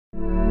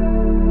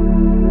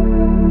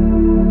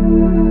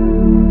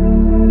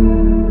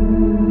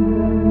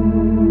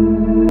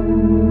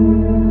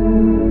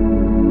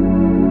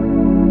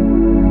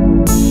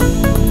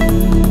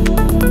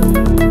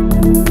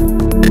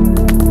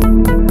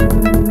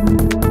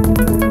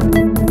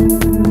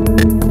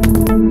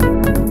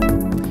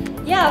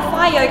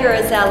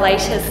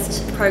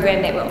latest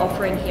program that we're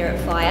offering here at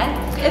Fire.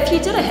 If you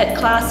did a HIIT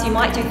class, you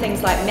might do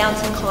things like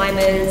mountain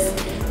climbers,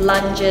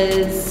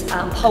 lunges,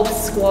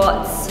 pulse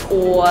squats,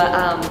 or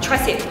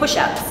tricep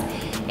push-ups.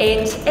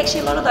 And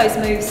actually a lot of those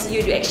moves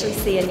you'd actually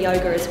see in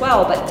yoga as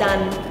well, but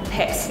done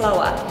perhaps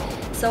slower.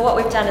 So what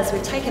we've done is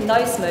we've taken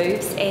those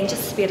moves and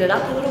just sped it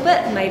up a little bit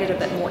and made it a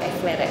bit more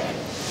athletic.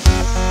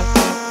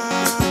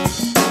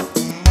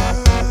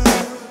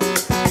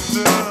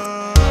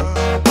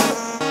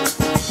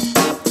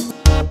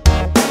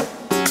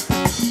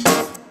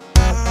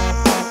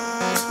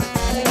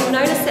 So you'll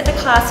notice that the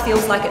class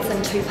feels like it's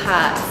in two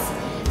parts.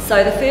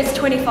 So the first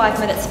 25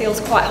 minutes feels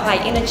quite high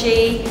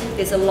energy.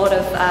 There's a lot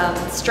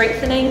of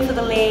strengthening for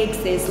the legs,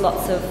 there's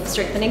lots of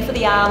strengthening for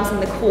the arms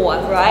and the core,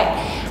 right?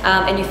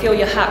 And you feel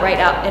your heart rate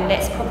up, and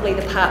that's probably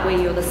the part where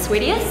you're the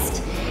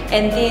sweatiest.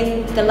 And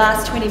then the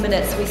last 20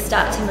 minutes we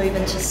start to move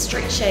into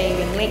stretching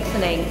and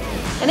lengthening.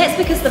 And that's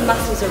because the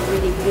muscles are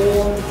really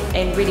warm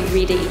and really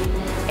ready.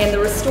 And the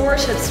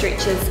restorative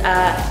stretches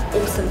are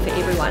awesome for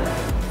everyone.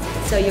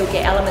 So you'll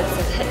get elements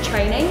of HIIT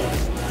training,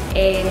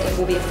 and it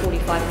will be a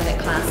 45-minute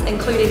class,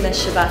 including the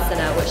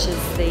Shavasana, which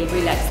is the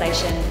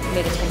relaxation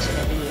meditation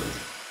at the end.